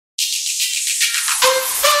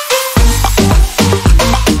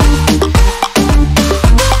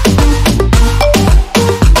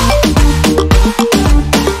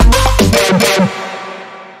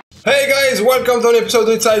welcome to an episode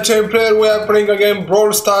with sidechainplayer. We are playing again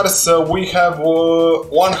Brawl Stars. We have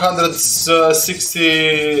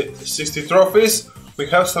 160 trophies. We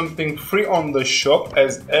have something free on the shop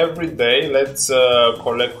as every day. Let's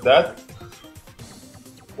collect that.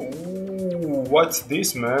 Ooh, what's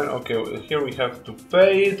this, man? Okay, here we have to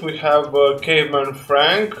pay it. We have Caveman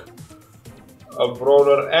Frank, a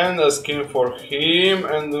brawler and a skin for him.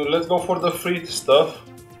 And let's go for the free stuff.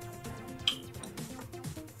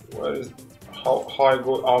 Where is how I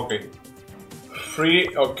go? Okay, free.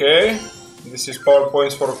 Okay, this is power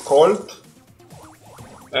points for Colt,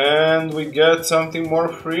 and we get something more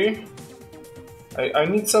free. I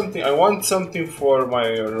need something. I want something for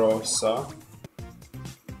my Rosa.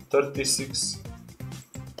 36.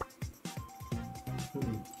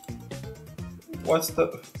 What's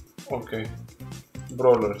the? Okay,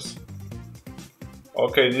 brawlers.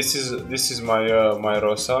 Okay, this is my my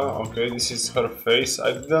Rosa. Okay, this is her face.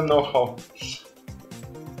 I didn't know how.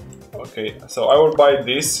 Okay, so I will buy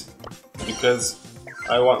this because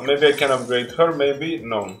I want. Maybe I can upgrade her. Maybe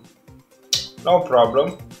no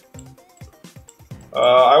problem.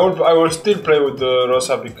 I will still play with the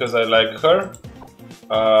Rosa because I like her.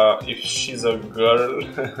 If she's a girl.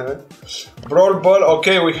 Brawl Ball.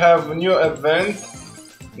 Okay, we have new event.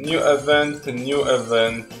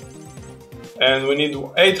 And we need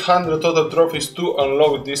 800 total trophies to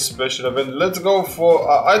unlock this special event. Let's go for.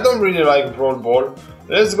 I don't really like Brawl Ball.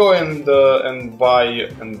 Let's go and buy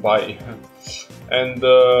and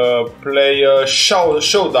play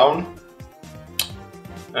Showdown.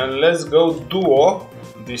 And let's go duo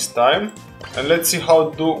this time. And let's see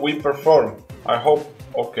how do we perform. I hope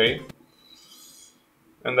okay.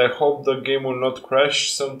 And I hope the game will not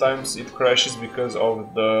crash. Sometimes it crashes because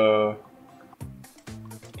of the.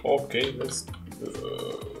 Okay, let's.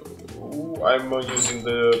 I'm using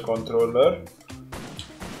the controller.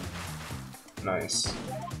 Nice.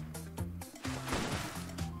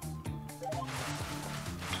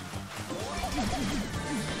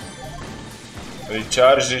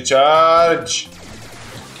 Recharge.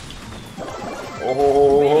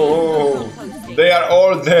 Oh, they are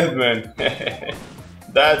all dead, man.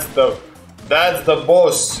 That's the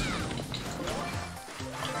boss.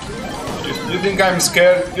 You think I'm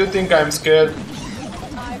scared? You think I'm scared?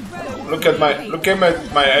 Look at my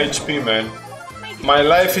HP, man. My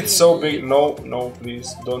life is so big. No,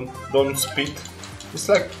 please don't spit. It's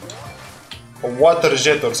like a water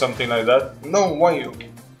jet or something like that. No, why you?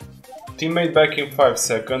 Teammate back in 5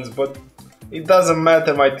 seconds, but it doesn't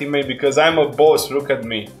matter, my teammate, because I'm a boss. Look at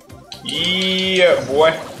me. Yeah,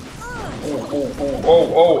 boy.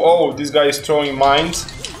 Oh, this guy is throwing mines.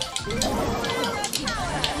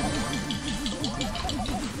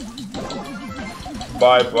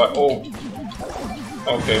 Bye. Oh.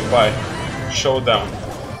 Okay, bye. Showdown.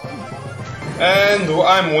 And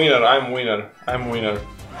I'm winner.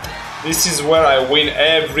 This is where I win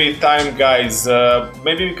every time, guys.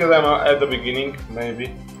 Maybe because I'm at the beginning,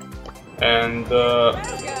 maybe. And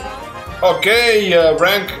okay,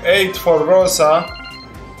 rank 8 for Rosa.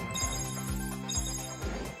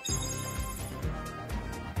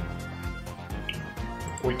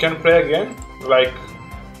 We can play again, like.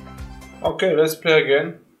 Okay, let's play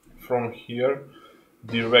again from here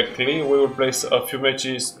directly. We will play a few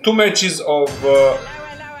matches, 2 matches of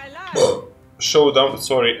Showdown.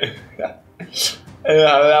 Sorry.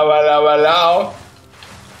 Hello.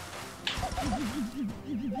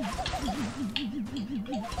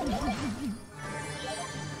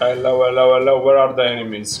 Hello. Where are the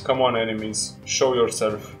enemies? Come on, enemies. Show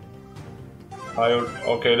yourself.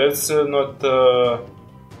 Okay, let's not.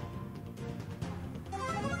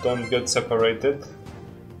 Don't get separated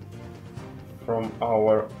from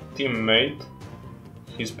our teammate.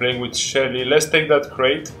 He's playing with Shelly. Let's take that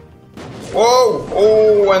crate. Whoa!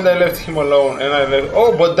 Oh, and I left him alone. And I left.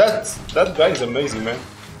 Oh, but that guy is amazing, man.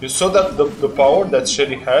 You saw that the power that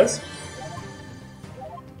Shelly has.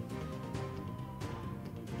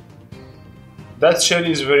 That Shelly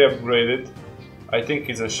is very upgraded. I think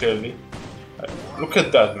it's a Shelly. Look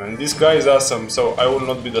at that, man. This guy is awesome. So I will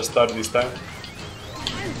not be the star this time.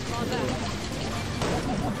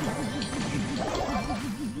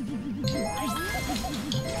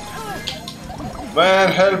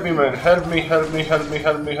 Man, help me, man. Help me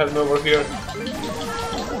over here.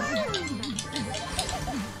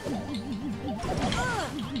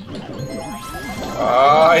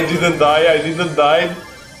 I didn't die.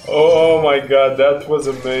 Oh my god, that was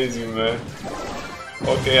amazing, man.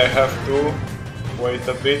 Okay, I have to wait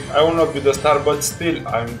a bit. I will not be the star, but still,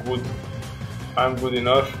 I'm good. I'm good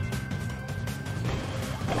enough.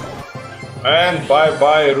 And bye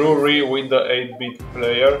bye Ruri with the 8-bit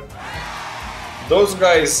player. those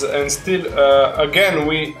guys, and still again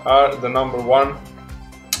we are the number one.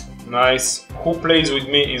 Nice. Who plays with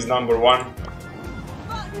me is number one.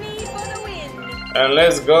 And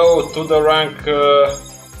let's go to the rank.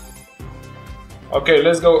 Okay,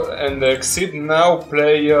 let's go and exit now.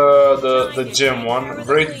 Play the gem one.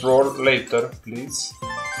 Great Brawl later, please.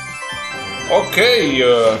 Okay,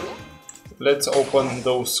 let's open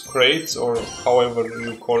those crates, or however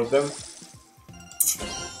you call them.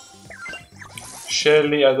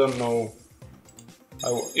 Shelly, I don't know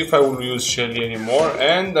if I will use Shelly anymore.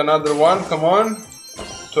 And another one, come on.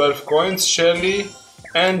 12 coins, Shelly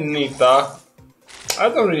and Nita. I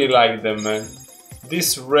don't really like them, man.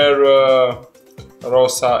 This rare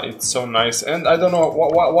Rosa, it's so nice. And I don't know,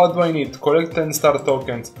 what do I need? Collect 10 star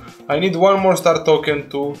tokens. I need one more star token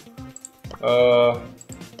to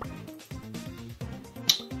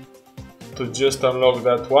just unlock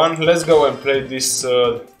that one. Let's go and play this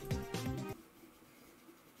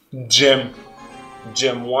gem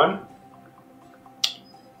 1.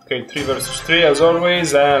 Okay, 3 versus 3 as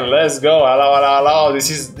always, and let's go. Hello, hello, hello. This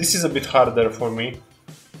is a bit harder for me,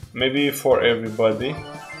 maybe for everybody,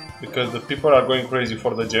 because the people are going crazy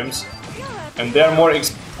for the gems, and they are more.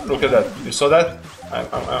 Look at that. You saw that? I'm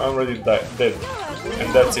already dead,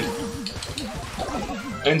 and that's it.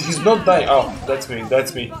 And he's not dying. Oh, that's me.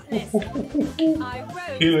 That's me.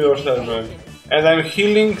 Heal yourself, man. And I'm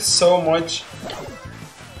healing so much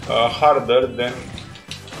harder than.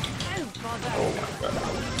 Oh my god.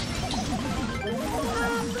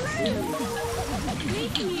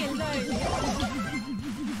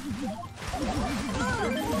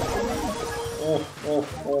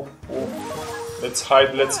 Let's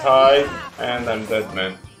hide, and I'm dead,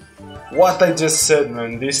 man. What I just said,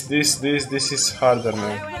 man. This is harder,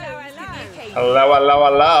 man.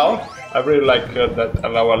 Allow. I really like that.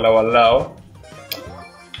 Allow.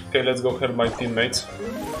 Okay, let's go help my teammates.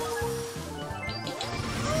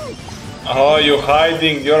 Oh, you're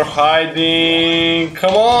hiding.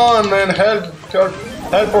 Come on, man. Help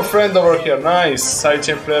a friend over here. Nice.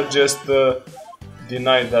 Sidechain player just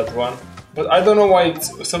denied that one. But I don't know why.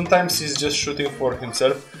 Sometimes he's just shooting for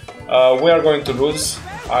himself. We are going to lose.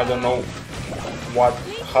 I don't know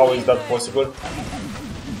how is that possible.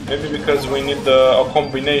 Maybe because we need a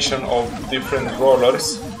combination of different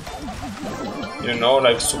brawlers. You know,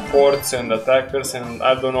 like supports and attackers, and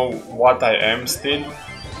I don't know what I am still.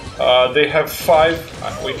 They have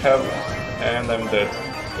 5, we have, and I'm dead.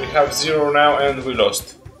 We have 0 now, and we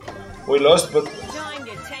lost. But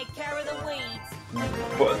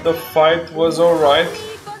the fight was alright.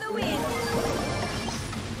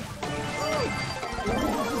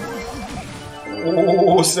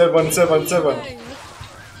 Oh, 7.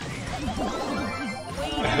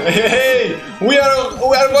 Hey, we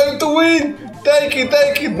are going to win. Take it.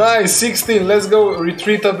 Nice. 16. Let's go.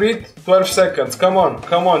 Retreat a bit. 12 seconds. Come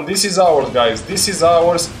on. This is ours, guys. This is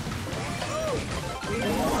ours.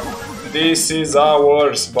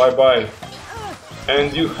 Bye.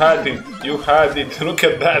 And you had it. Look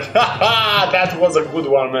at that. That was a good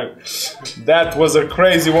one, man. That was a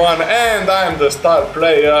crazy one. And I'm the star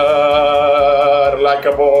player, like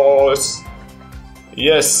a boss.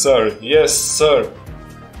 Yes, sir.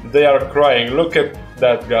 They are crying. Look at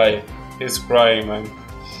that guy. He's crying, man.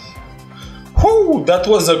 Whew, that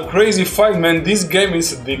was a crazy fight, man. This game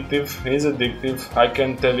is addictive. I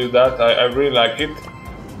can tell you that. I really like it.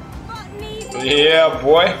 Yeah,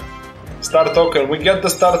 boy. Star token. We get the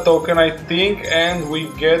star token, I think, and we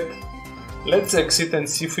get. Let's exit and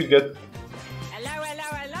see if we get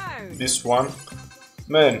this one.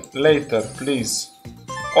 Man, later, please.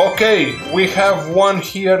 Okay, we have one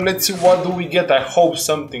here. Let's see what do we get. I hope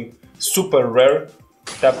something super rare.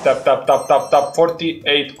 Tap.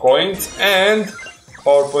 48 coins and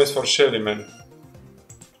power points for Shelly, man.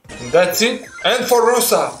 And that's it. And for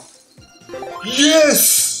Rosa.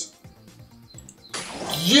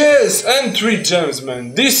 Yes, and 3 gems,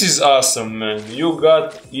 man. This is awesome, man. You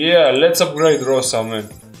got... Yeah, let's upgrade Rosa, man.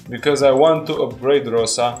 Because I want to upgrade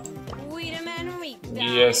Rosa.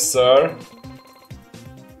 Yes, sir.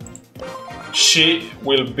 She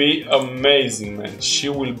will be amazing, man. She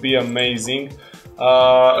will be amazing.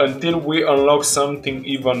 Until we unlock something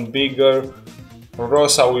even bigger,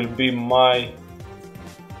 Rosa will be my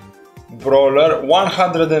brawler.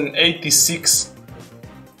 186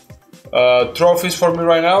 trophies for me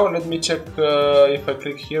right now. Let me check if I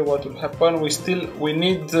click here what will happen. We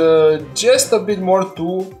need just a bit more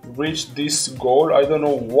to reach this goal. I don't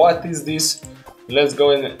know what is this. Let's go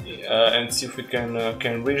and see if we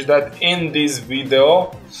can reach that in this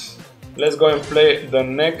video. Let's go and play the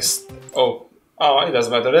next. Oh, it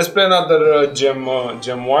doesn't matter. Let's play another gem 1.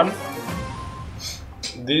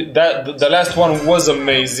 the last one was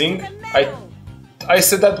amazing. I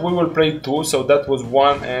said that we will play 2, so that was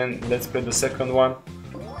 1, and let's play the second one.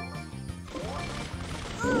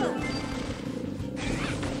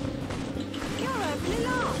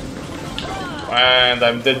 And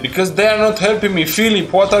I'm dead because they are not helping me.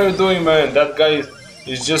 Philip, what are you doing, man? That guy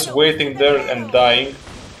is just waiting there and dying.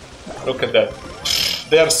 Look at that.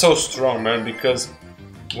 They are so strong, man, because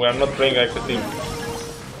we are not playing like a team.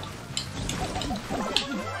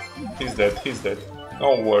 He's dead, he's dead.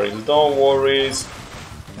 Don't worry, don't worry.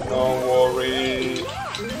 Don't worry.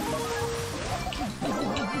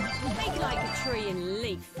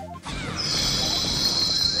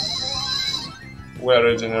 We are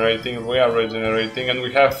regenerating, and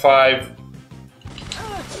we have 5.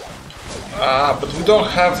 But we don't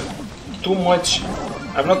have too much.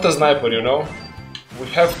 I'm not a sniper, you know. We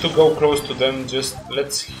have to go close to them. Just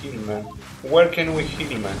let's heal, man. Where can we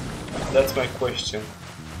heal, man? That's my question.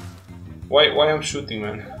 Why I'm shooting,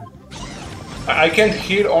 man? I can't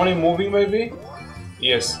heal, only moving, maybe.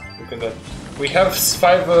 Yes, look at that. We have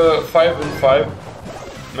 5 and 5.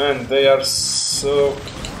 Man, they are so.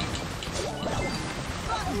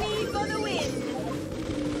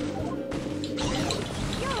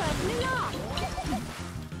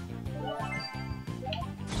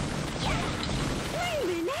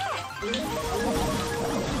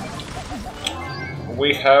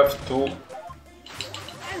 We have to.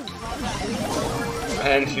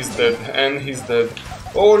 And he's dead. And he's dead.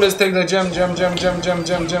 Oh, let's take the gem. No,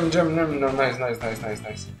 nice.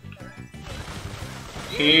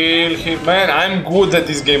 Heal. Man, I'm good at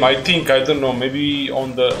this game. I think. I don't know. Maybe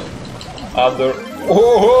on the other.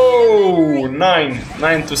 Oh,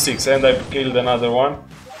 9 to 6, and I killed another one.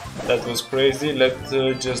 That was crazy. Let's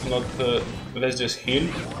just heal.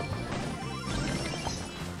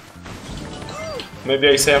 Maybe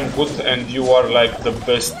I say I'm good and you are like the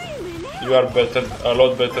best. You are better, a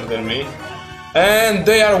lot better than me. And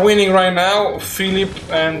they are winning right now, Philip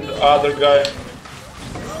and other guy.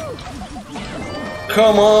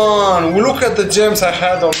 Come on, look at the gems I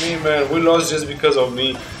had on me, man. We lost just because of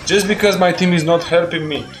me. Just because my team is not helping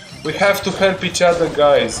me. We have to help each other,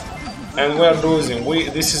 guys. And we are losing.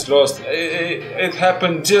 This is lost. It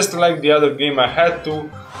happened just like the other game. I had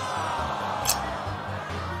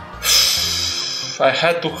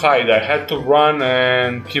to hide, I had to run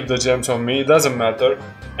and keep the gems on me, it doesn't matter.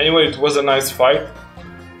 Anyway, it was a nice fight.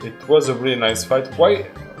 It was a really nice fight. Why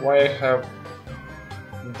I have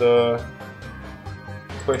the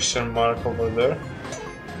question mark over there?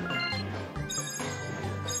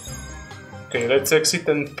 Okay, let's exit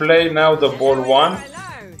and play now the Brawl 1.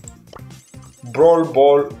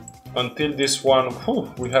 Brawl, until this one,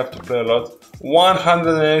 we have to play a lot.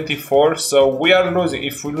 184, so we are losing.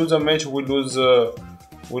 If we lose a match, we lose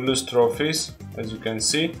trophies, as you can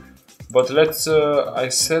see. But let's. I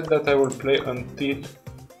said that I will play until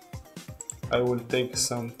I will take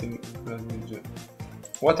something.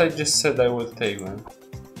 What I just said I will take, man.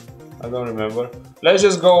 I don't remember. Let's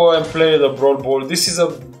just go and play the Brawl. This is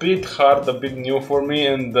a bit hard, a bit new for me,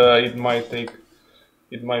 and it might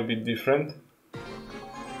be different.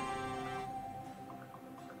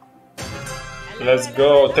 Let's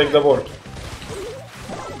go, take the ball.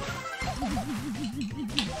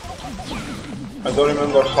 I don't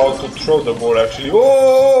remember how to throw the ball actually.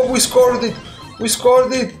 Oh, we scored it!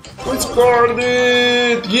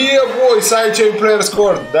 Yeah, boy, sidechain player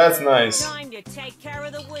scored. That's nice.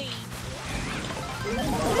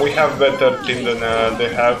 We have better team than they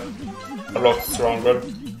have. A lot stronger.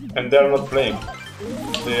 And they are not playing.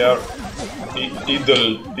 They are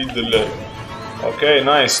idle. Okay,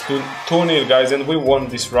 nice. 2-0, guys, and we won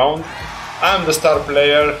this round. I'm the star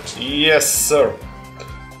player. Yes, sir.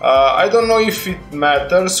 I don't know if it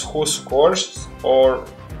matters who scores or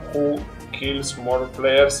who kills more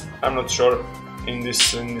players. I'm not sure in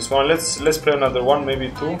this one. Let's play another one, maybe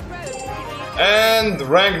 2. And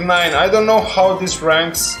rank 9. I don't know how this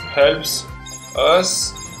ranks helps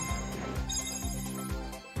us.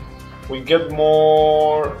 We get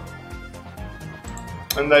more.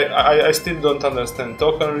 And I still don't understand.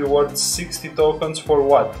 Token rewards 60 tokens for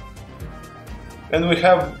what? And we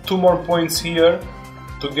have 2 more points here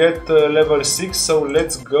to get level 6, so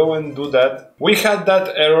let's go and do that. We had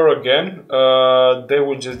that error again. They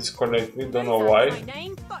will just disconnect me, don't know why.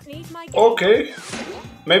 Okay,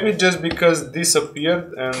 maybe just because this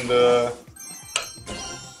appeared and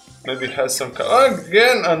maybe it has some.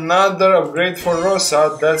 Again, another upgrade for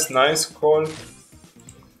Rosa. That's nice. Cool.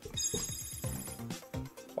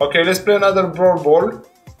 Okay, let's play another Brawl.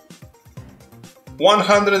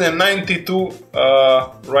 192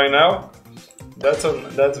 right now. That's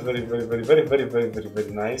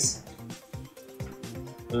very nice.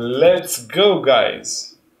 Let's go,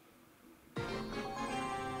 guys.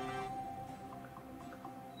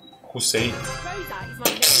 Hussein.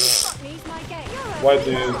 Why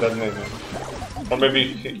do you use that name? Or maybe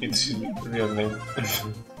it's his real name.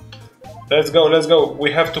 Let's go.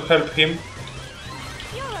 We have to help him.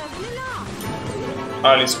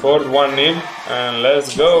 Ali scored 1-0 and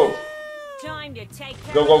let's go.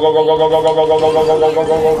 Go.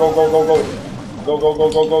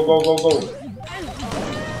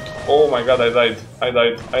 Oh my god, I died.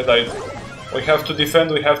 We have to defend.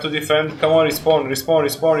 Come on,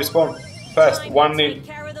 respawn. Fast, 1-0.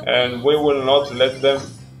 And we will not let them.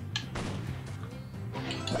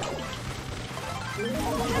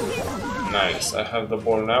 Nice, I have the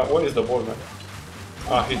ball now. Where is the ball, man?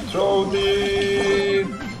 Ah, he threw it.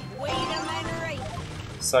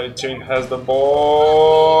 Sidechain has the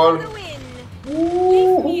ball.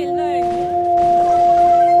 Ooh,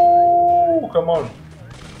 come on.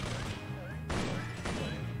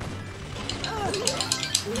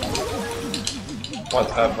 What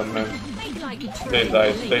happened, man? They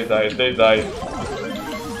died.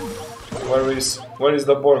 Where is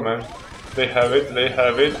the ball, man? They have it.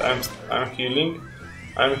 I'm healing.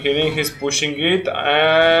 He's pushing it,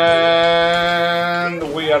 and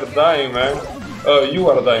we are dying, man. You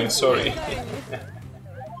are dying. Sorry.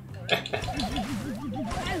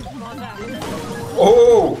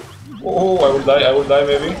 Oh! I will die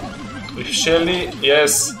maybe. If Shelly,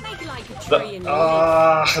 yes.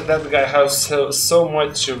 That guy has so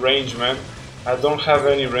much range, man. I don't have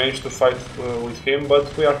any range to fight with him,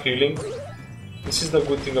 but we are healing. This is the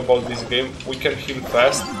good thing about this game. We can heal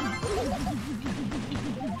fast.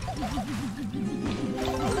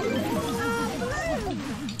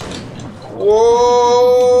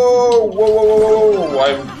 Whoa!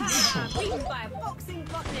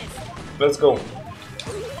 Let's go.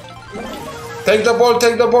 Take the ball,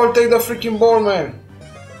 take the freaking ball, man.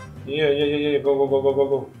 Yeah,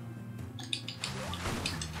 go.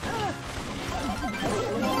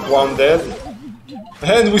 One dead.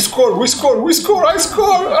 And we score, I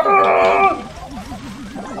score!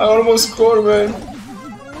 I almost score, man.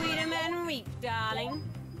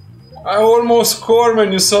 I almost score,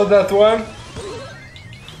 man. You saw that one?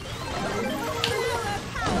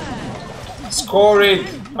 Score it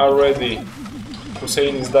already.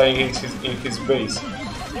 Hussein is dying in his base.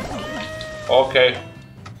 Okay.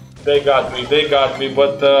 They got me,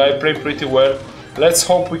 but I played pretty well. Let's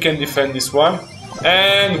hope we can defend this one.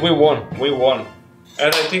 And we won.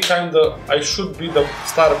 And I think I should be the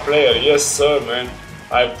star player. Yes, sir, man.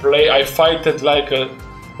 I fighted like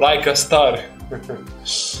a star.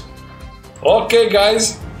 Okay,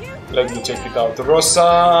 guys, let me check it out.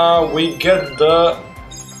 Rosa, we get the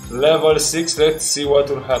level 6. Let's see what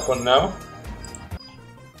will happen now.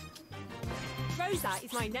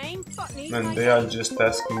 And they are just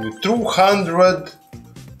asking me 200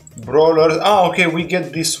 brawlers. Ah, okay, we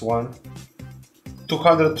get this one.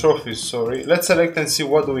 200 trophies, sorry. Let's select and see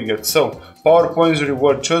what do we get. So, power points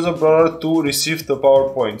reward. Choose a brawler to receive the power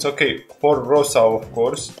points. Okay, for Rosa, of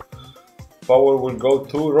course. Power will go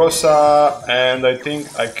to Rosa, and I think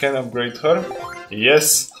I can upgrade her.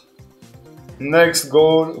 Yes. Next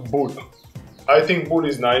goal, Bull. I think Bull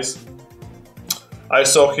is nice. I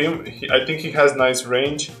saw him. I think he has nice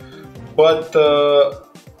range. But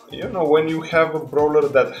you know, when you have a brawler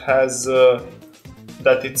that has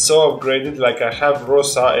that it's so upgraded, like I have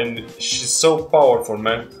Rosa, and she's so powerful,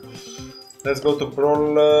 man. Let's go to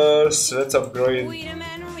brawlers. Let's upgrade.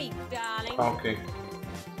 Okay.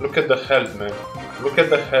 Look at the health, man.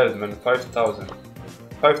 5,000.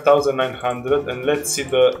 5,900, and let's see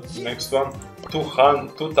the next one.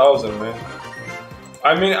 2,000, man.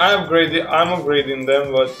 I mean, I'm upgrading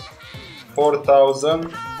them, but 4,000,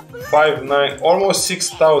 5,900, almost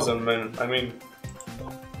 6,000, man. I mean,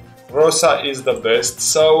 Rosa is the best.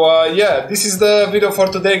 So yeah, this is the video for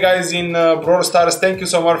today, guys, in Brawl Stars. Thank you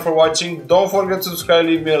so much for watching. Don't forget to subscribe,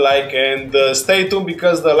 leave me a like, and stay tuned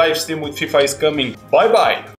because the live stream with FIFA is coming. Bye bye.